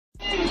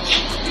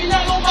He's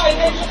not nobody,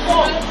 man. Just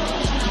go.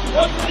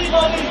 What's the leave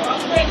on me? I'm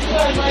spending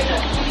time right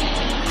now.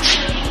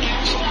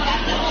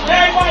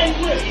 Everybody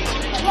with.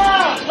 Come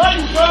on. Love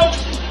you, bro.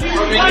 He's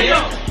right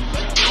now.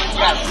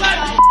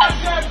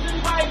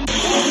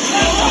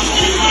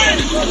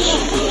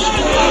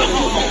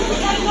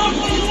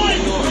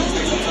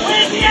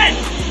 Where's he at?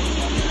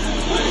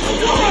 What are you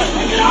doing?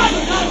 Take it off.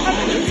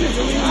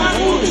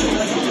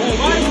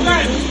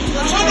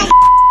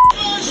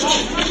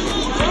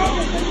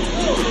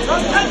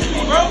 Don't touch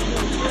me, bro.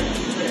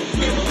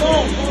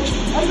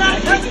 I'm not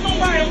touching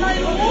nobody. I'm not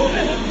even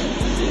moving.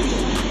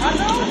 I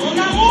know. I'm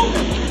not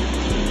moving.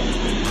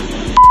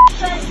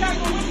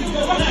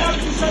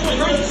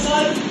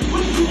 What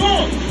did you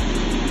want?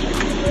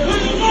 What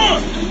did you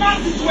want? It's my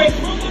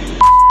situation. What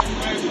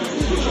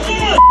you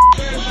want?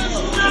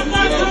 I'm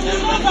not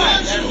touching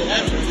nobody.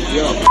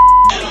 Yo.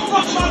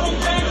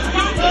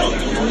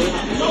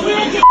 So we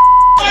don't give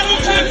about no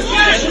Travis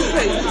Scott.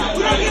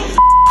 We don't give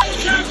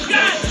Travis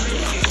Scott.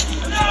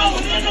 No,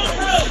 it ain't no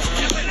drugs.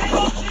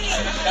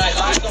 Guys,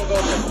 I'm gonna go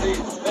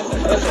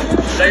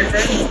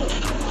Listen.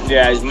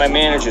 Yeah, my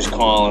manager's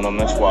calling him,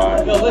 that's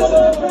why. No,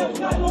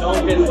 listen.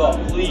 Don't get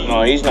involved, please.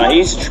 No, he's not.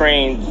 He's a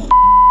trained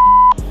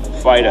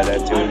fighter,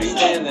 that dude.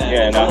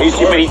 Yeah, no, he's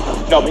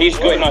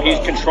good. No, he's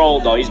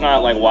controlled, though. He's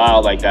not, like,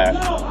 wild like that.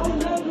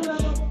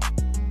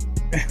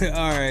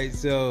 All right,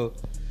 so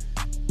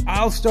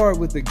I'll start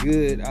with the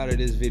good out of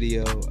this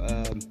video.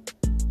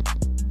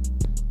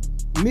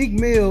 Meek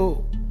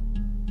Mill,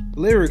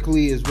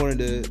 lyrically, is one of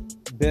the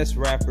best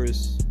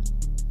rappers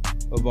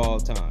of all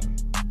time.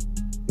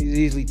 He's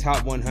easily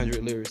top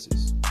 100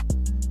 lyricists.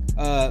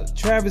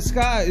 Travis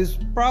Scott is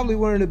probably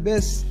one of the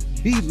best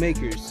beat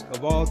makers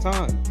of all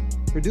time.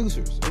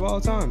 Producers of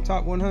all time,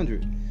 top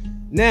 100.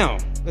 Now,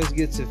 let's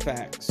get to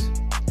facts.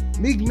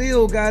 Meek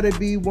Mill gotta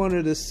be one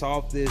of the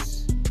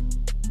softest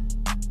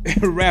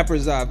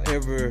rappers I've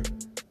ever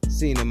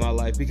seen in my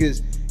life,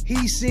 because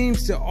he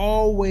seems to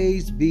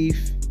always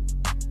beef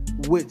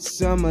with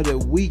some of the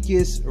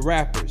weakest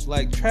rappers.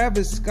 Like,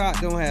 Travis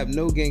Scott don't have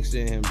no gangster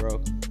in him, bro.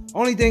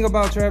 Only thing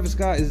about Travis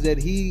Scott is that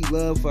he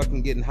love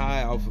fucking getting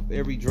high off of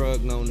every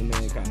drug known to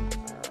mankind.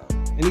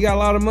 And he got a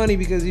lot of money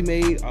because he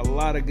made a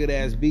lot of good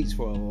ass beats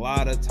for a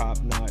lot of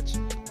top-notch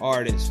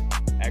artists.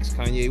 Ask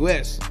Kanye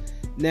West.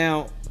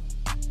 Now,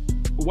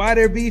 why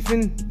they're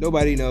beefing,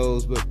 nobody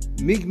knows, but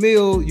Meek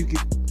Mill, you can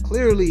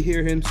clearly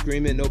hear him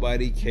screaming,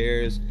 nobody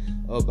cares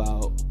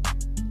about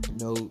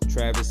no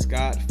Travis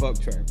Scott, fuck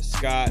Travis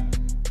Scott.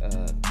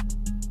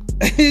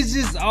 It's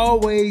just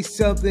always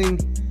something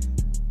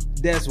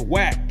that's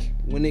whack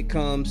when it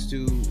comes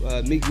to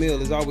Meek Mill.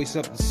 There's always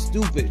something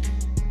stupid,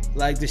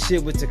 like the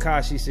shit with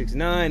Tekashi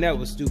 6ix9ine, that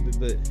was stupid.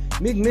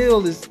 But Meek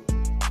Mill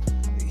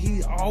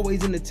he's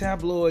always in the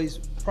tabloids,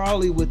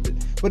 probably with the,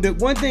 but the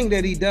one thing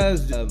that he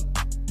does,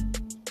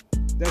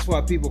 that's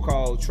why people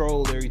call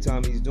troll every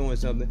time he's doing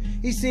something.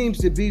 He seems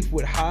to beef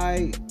with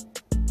high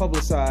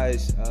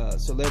publicized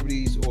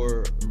celebrities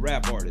or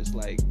rap artists.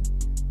 Like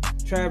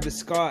Travis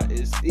Scott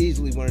is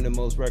easily one of the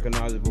most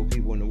recognizable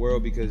people in the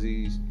world because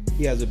he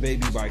has a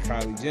baby by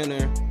Kylie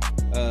Jenner,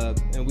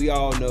 and we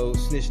all know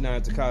Snitch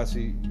 9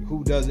 Tekashi.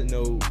 Who doesn't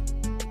know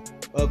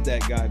of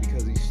that guy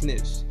because he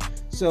snitched?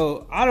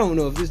 So I don't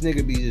know if this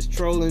nigga be just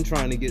trolling,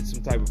 trying to get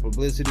some type of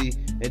publicity,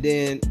 and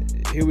then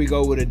here we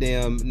go with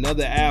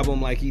another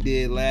album like he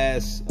did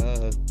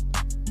the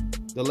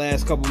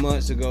last couple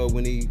months ago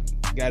when he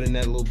got in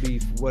that little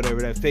beef,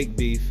 whatever, that fake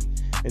beef,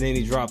 and then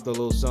he dropped a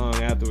little song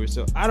afterwards.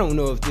 So I don't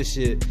know if this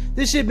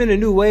shit been a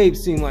new wave,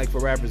 seemed like, for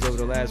rappers over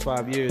the last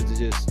 5 years, to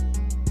just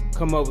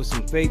come up with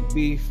some fake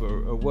beef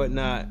or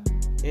whatnot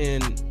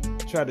and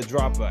try to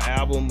drop an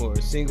album or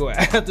a single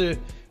after,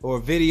 or a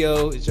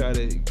video, and try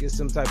to get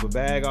some type of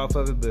bag off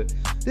of it. But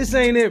this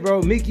ain't it,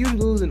 bro. Meek, you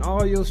losing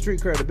all your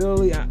street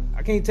credibility.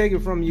 I can't take it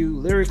from you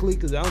lyrically,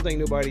 because I don't think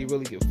nobody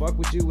really can fuck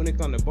with you when it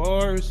comes to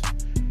bars.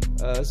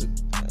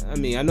 I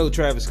mean, I know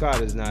Travis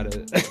Scott is not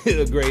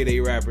a grade A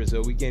rapper,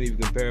 so we can't even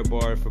compare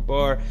bar for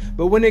bar.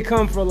 But when it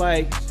comes for,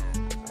 like,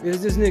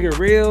 is this nigga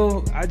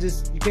real?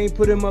 You can't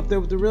put him up there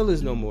with the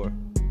realists no more,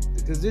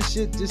 because this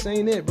shit just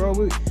ain't it,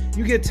 bro.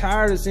 You get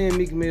tired of seeing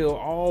Meek Mill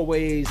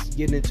always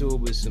getting into it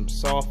with some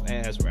soft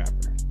ass rapper.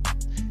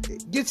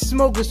 Get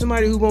smoked with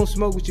somebody who won't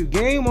smoke with you.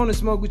 Game want to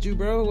smoke with you,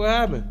 bro. What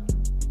happened?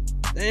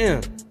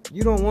 Damn,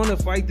 you don't want to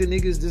fight the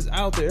niggas that's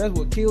out there. That's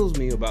what kills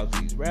me about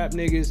these rap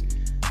niggas.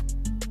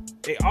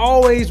 They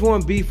always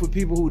want beef with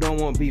people who don't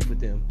want beef with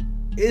them.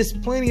 It's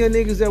plenty of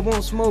niggas that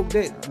won't smoke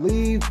that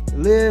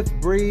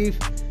live, breathe,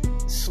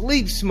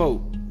 sleep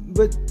smoke.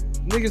 But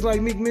niggas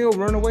like Meek Mill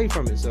run away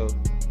from it. So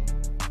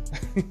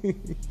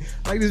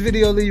like this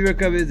video, leave your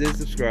comments and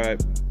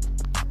subscribe.